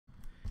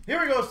Here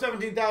we go,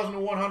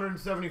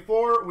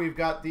 17,174. We've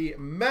got the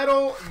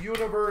Metal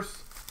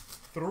Universe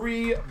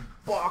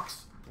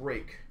 3-box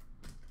break.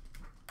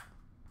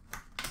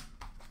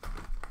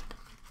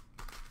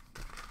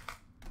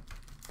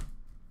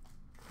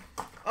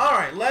 All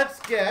right, let's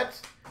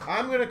get,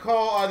 I'm going to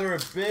call either a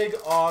big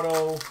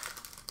auto.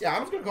 Yeah,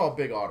 I'm just going to call a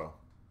big auto.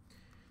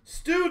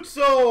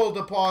 Stutzel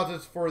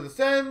deposits for the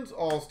Sens,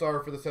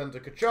 All-Star for the Sens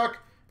of Kachuk,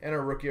 and a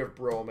rookie of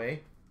Brome.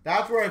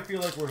 That's where I feel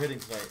like we're hitting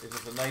tonight.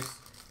 It's just a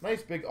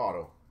nice big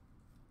auto.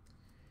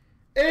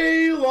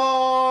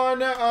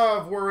 Alon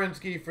of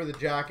Werenski for the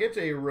Jackets,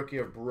 a rookie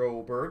of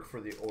Broberg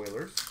for the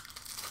Oilers.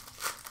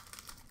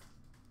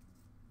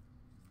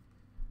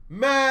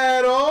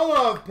 Metal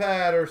of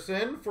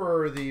Patterson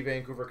for the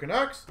Vancouver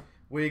Canucks.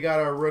 We got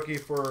a rookie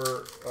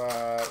for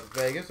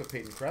Vegas of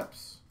Peyton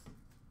Krebs.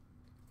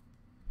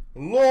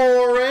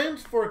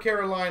 Lawrence for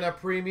Carolina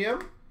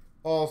Premium.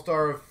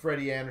 All-Star of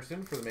Freddie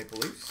Anderson for the Maple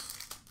Leafs.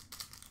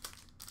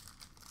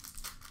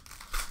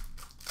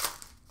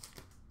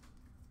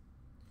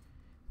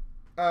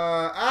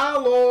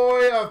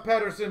 Alloy of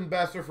Pedersen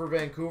Besser for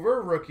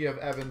Vancouver. Rookie of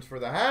Evans for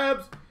the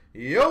Habs.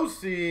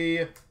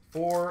 Yossi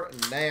for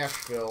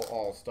Nashville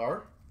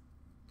All-Star.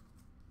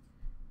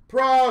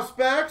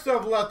 Prospects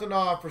of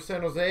Letanov for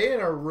San Jose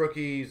and a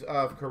rookies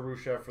of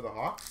Karusha for the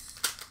Hawks.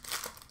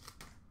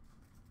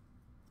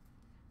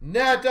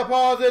 Net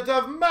deposits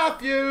of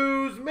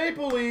Matthews,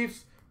 Maple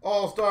Leafs,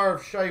 All-Star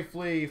of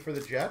Scheifele for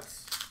the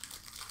Jets.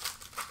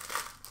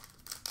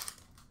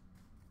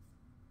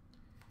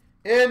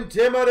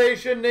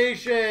 Intimidation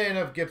Nation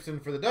of Gibson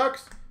for the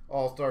Ducks,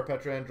 All-Star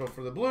Pietrangelo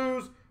for the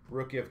Blues,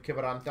 rookie of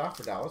Kiviranta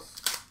for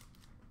Dallas.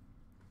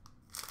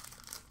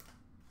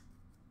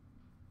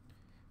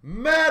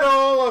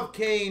 Medal of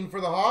Kane for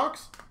the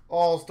Hawks.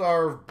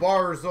 All-Star of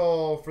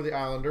Barzal for the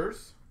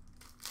Islanders.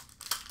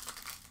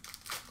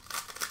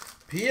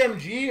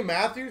 PMG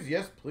Matthews,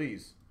 yes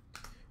please.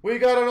 We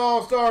got an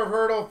All-Star of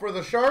Hurdle for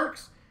the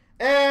Sharks.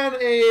 And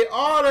a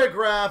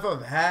autograph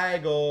of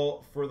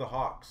Hagel for the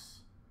Hawks.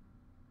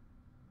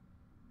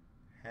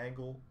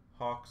 Hagel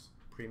Hawks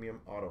Premium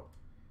Auto.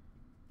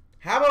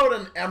 How about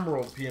an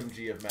Emerald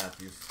PMG of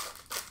Matthews?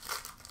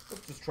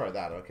 Let's just try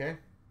that, okay?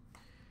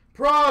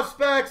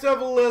 Prospects of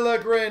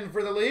Liljegren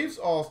for the Leafs.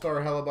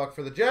 All-Star Hellebuck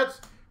for the Jets.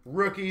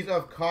 Rookies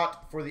of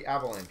Cott for the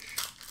Avalanche.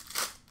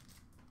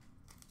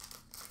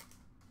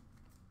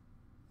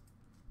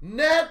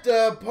 Net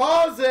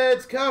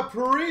deposits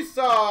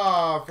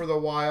Kaprizov for the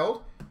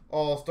Wild.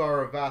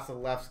 All-Star of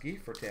Vasilevsky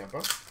for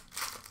Tampa.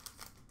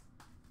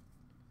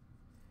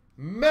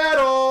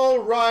 Metal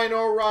Ryan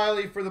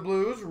O'Reilly for the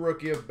Blues.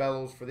 Rookie of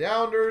Bellows for the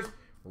Islanders.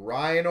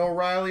 Ryan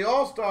O'Reilly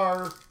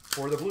All-Star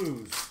for the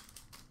Blues.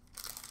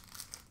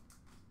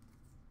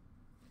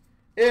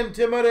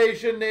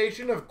 Intimidation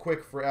Nation of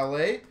Quick for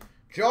LA.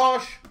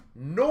 Josh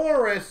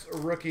Norris,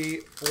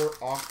 rookie for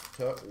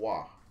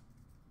Ottawa.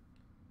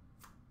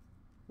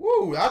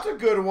 Woo, that's a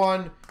good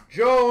one.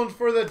 Jones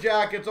for the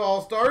Jackets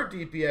All-Star.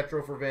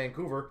 DiPietro for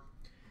Vancouver.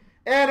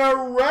 And a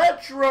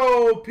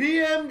retro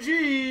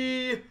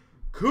PMG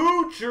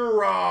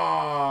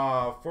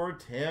Kucherov for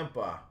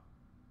Tampa.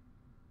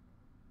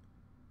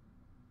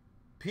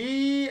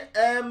 PMG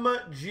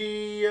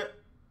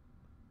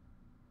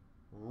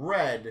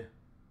Red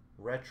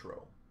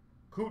Retro.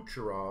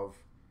 Kucherov.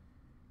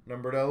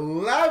 Numbered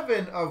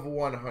 11 of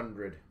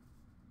 100.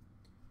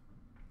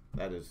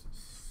 That is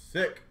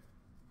sick.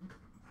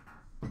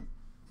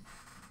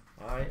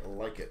 I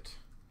like it.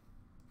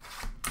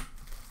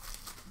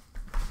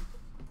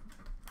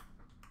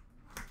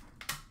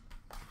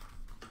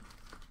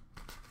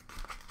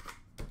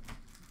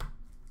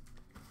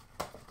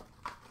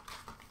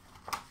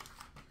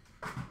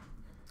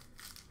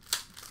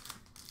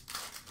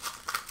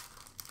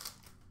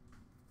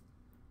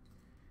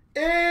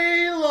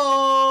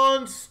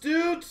 Alon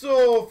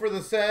Stutzel for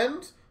the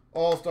Sens.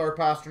 All-Star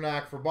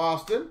Pasternak for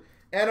Boston.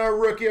 And a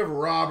rookie of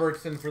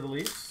Robertson for the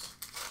Leafs.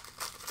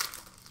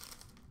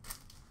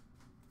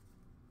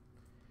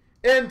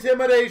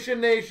 Intimidation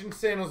Nation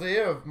San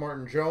Jose of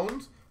Martin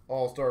Jones.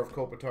 All-Star of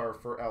Kopitar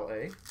for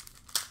LA.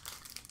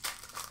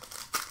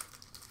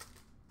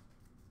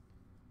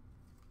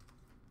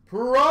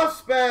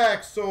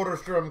 Prospects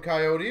Soderstrom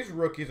Coyotes.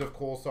 Rookies of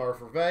Kolsar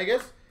for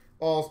Vegas.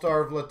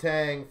 All-Star of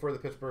Letang for the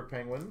Pittsburgh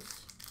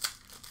Penguins.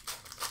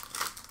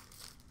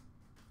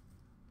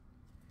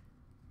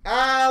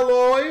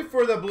 Alloy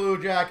for the Blue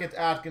Jackets,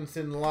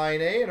 Atkinson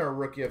Line A, and a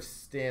rookie of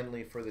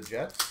Stanley for the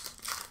Jets.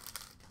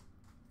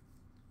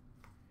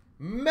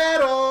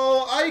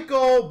 Metal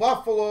Eichel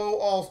Buffalo,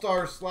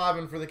 All-Star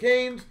Slavin for the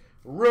Canes,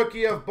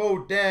 rookie of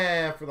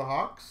Baudin for the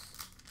Hawks.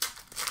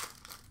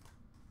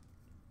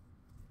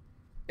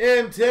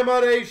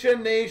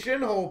 Intimidation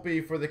Nation, Hopi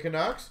for the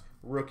Canucks,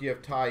 rookie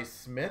of Ty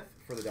Smith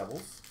for the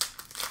Devils.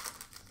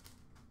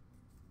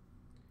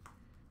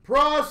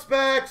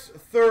 Prospects,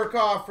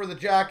 Thurkoff for the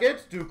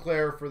Jackets,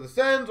 Duclair for the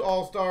Sens,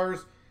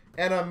 All-Stars,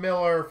 and a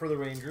Miller for the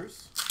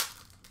Rangers.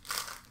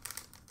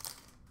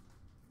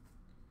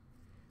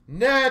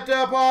 Net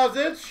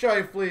deposits,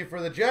 Scheifele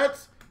for the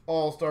Jets,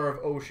 All-Star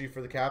of Oshie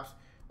for the Caps,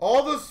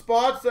 All the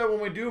spots that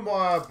when we do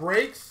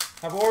breaks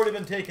have already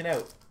been taken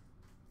out.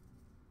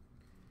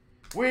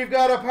 We've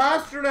got a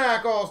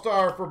Pasternak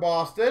All-Star for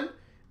Boston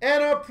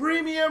and a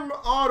premium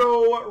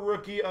auto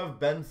rookie of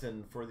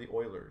Benson for the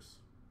Oilers.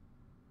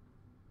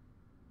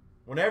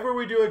 Whenever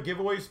we do a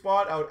giveaway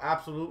spot, I would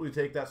absolutely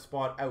take that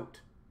spot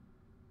out.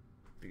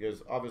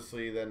 Because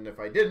obviously then if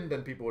I didn't,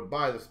 then people would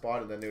buy the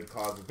spot and then it would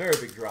cause a very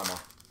big drama.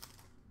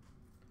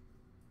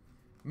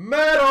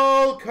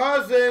 Metal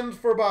Cousins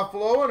for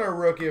Buffalo and a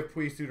rookie of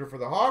Puisuter for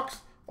the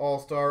Hawks.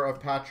 All-Star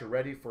of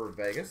Pacioretty for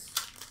Vegas.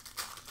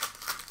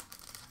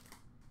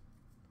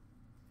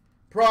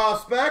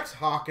 Prospects,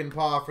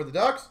 Hakanpää for the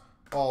Ducks.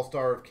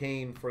 All-Star of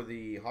Kane for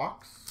the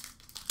Hawks.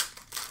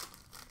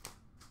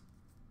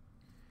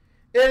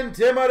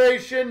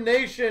 Intimidation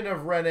Nation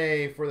of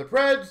Rene for the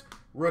Preds.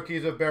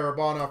 Rookies of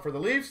Barabana for the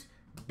Leafs.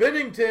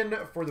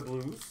 Binnington for the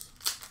Blues.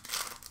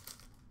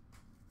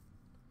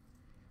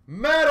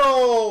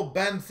 Metal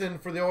Benson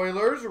for the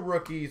Oilers.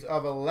 Rookies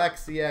of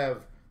Alexiev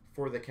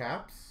for the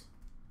Caps.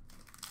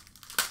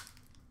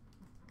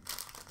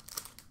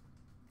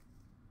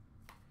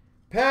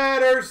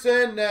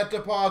 Patterson net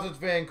deposits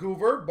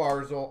Vancouver.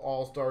 Barzal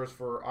All-Stars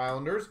for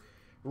Islanders.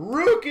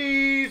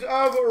 Rookies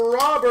of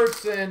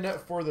Robertson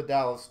for the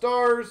Dallas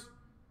Stars.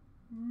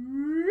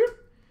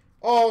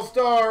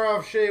 All-Star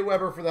of Shea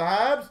Weber for the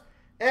Habs.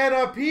 And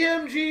a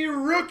PMG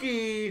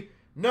rookie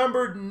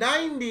numbered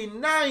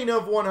 99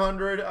 of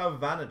 100 of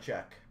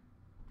Vanacek.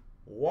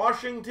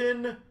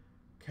 Washington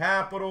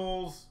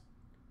Capitals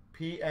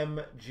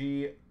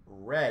PMG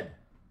red.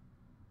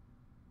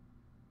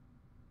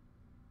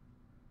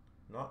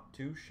 Not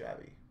too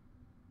shabby.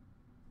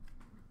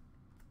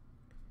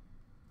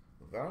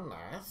 Very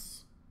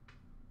nice.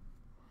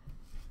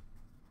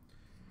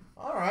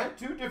 All right,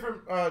 two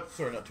different,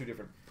 sorry, not two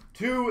different.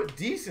 Two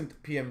decent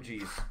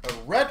PMGs. A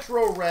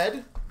retro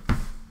red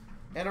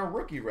and a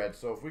rookie red.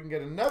 So if we can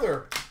get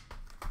another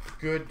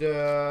good,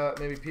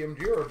 maybe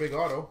PMG or a big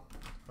auto.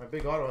 My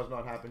big auto has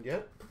not happened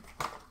yet.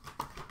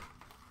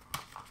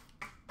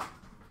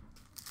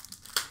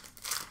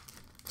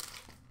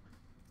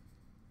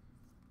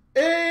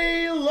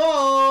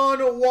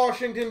 Elon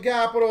Washington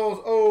Capitals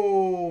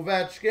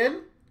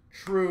Ovechkin.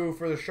 True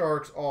for the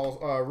Sharks, all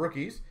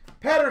rookies.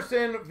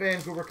 Patterson,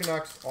 Vancouver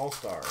Canucks,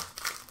 All-Star.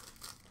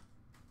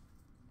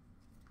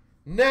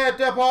 Net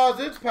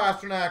deposits,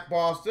 Pasternak,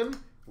 Boston.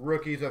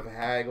 Rookies of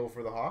Hagel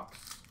for the Hawks.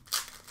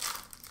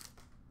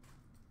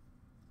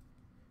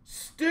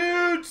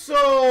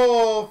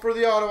 Stützle for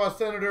the Ottawa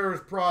Senators,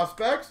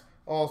 prospects.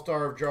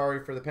 All-Star of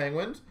Jari for the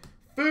Penguins.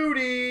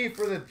 Foodie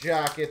for the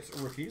Jackets,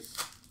 rookies.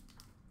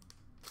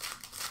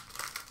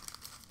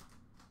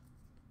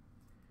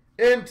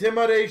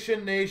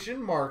 Intimidation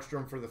Nation,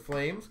 Markstrom for the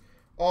Flames.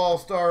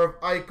 All-Star of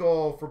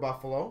Eichel for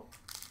Buffalo.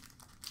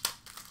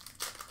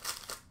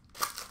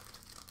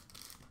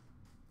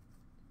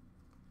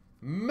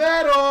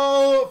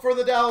 Metal for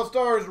the Dallas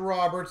Stars,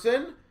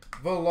 Robertson.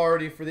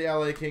 Velarde for the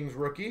LA Kings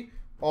rookie.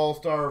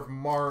 All-Star of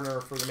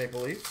Marner for the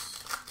Maple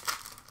Leafs.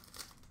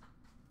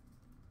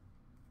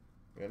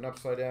 We got an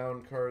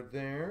upside-down card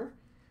there.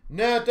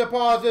 Net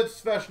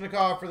deposits,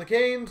 Svechnikov for the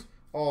Canes.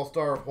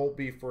 All-Star of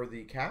Holtby for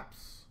the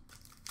Caps.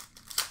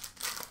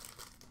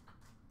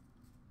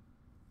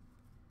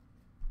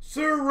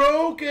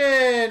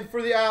 Sorokin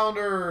for the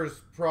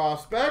Islanders,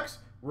 prospects.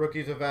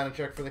 Rookies of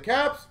Vanacek for the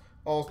Caps.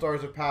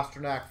 All-Stars of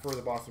Pasternak for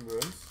the Boston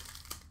Bruins.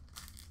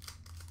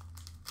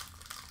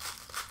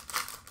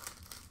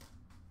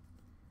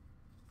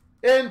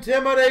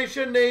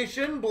 Intimidation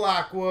Nation,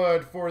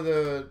 Blackwood for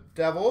the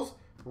Devils.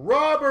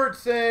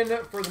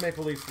 Robertson for the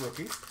Maple Leafs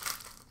rookie.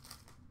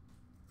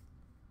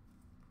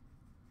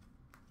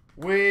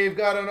 We've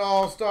got an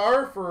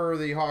All-Star for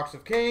the Hawks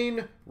of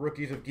Kane.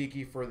 Rookies of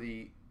Geeky for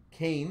the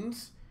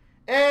Canes.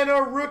 And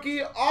a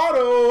rookie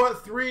auto,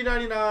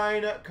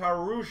 $3.99,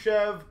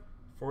 Karushev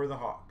for the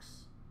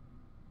Hawks.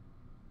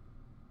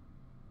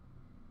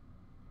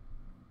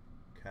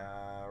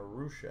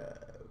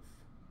 Karushev.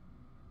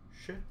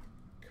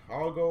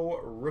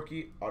 Chicago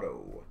rookie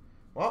auto.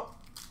 Well,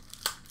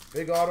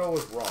 big auto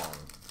was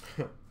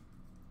wrong.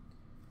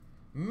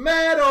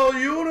 Metal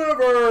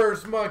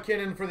Universe,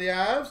 McKinnon for the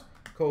Avs.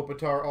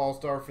 Kopitar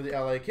All-Star for the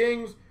LA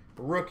Kings.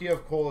 Rookie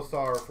of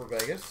Kolasar for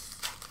Vegas.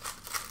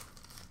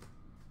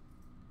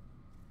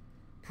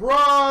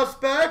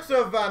 Prospects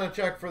of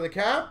Vanacek for the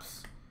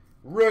Caps.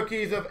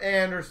 Rookies of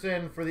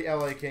Anderson for the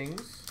LA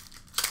Kings.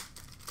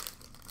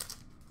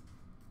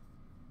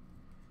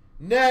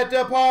 Net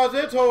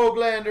deposits,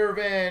 Höglander,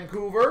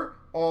 Vancouver.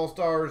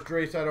 All-Stars,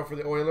 Draisaitl for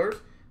the Oilers.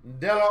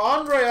 Della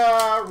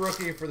Andrea,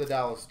 rookie for the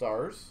Dallas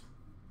Stars.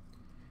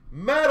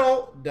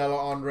 Metal,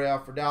 Della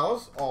Andrea for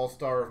Dallas.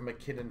 All-Star of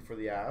McKinnon for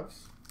the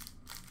Avs.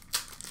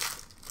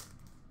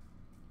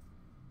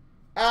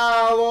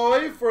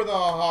 Alloy for the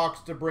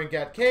Hawks to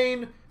Brinkat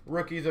Kane.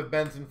 Rookies of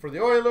Benson for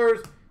the Oilers.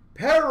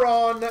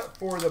 Perron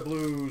for the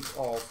Blues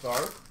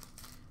All-Star.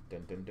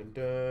 Dun, dun, dun,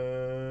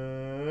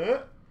 dun.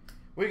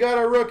 We got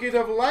a rookies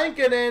of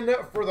Lankinen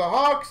for the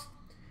Hawks.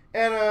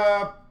 And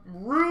a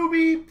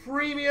Ruby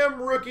Premium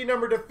rookie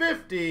number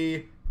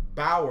 /50,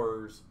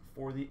 Bowers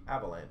for the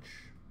Avalanche.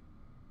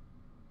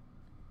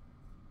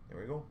 There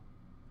we go.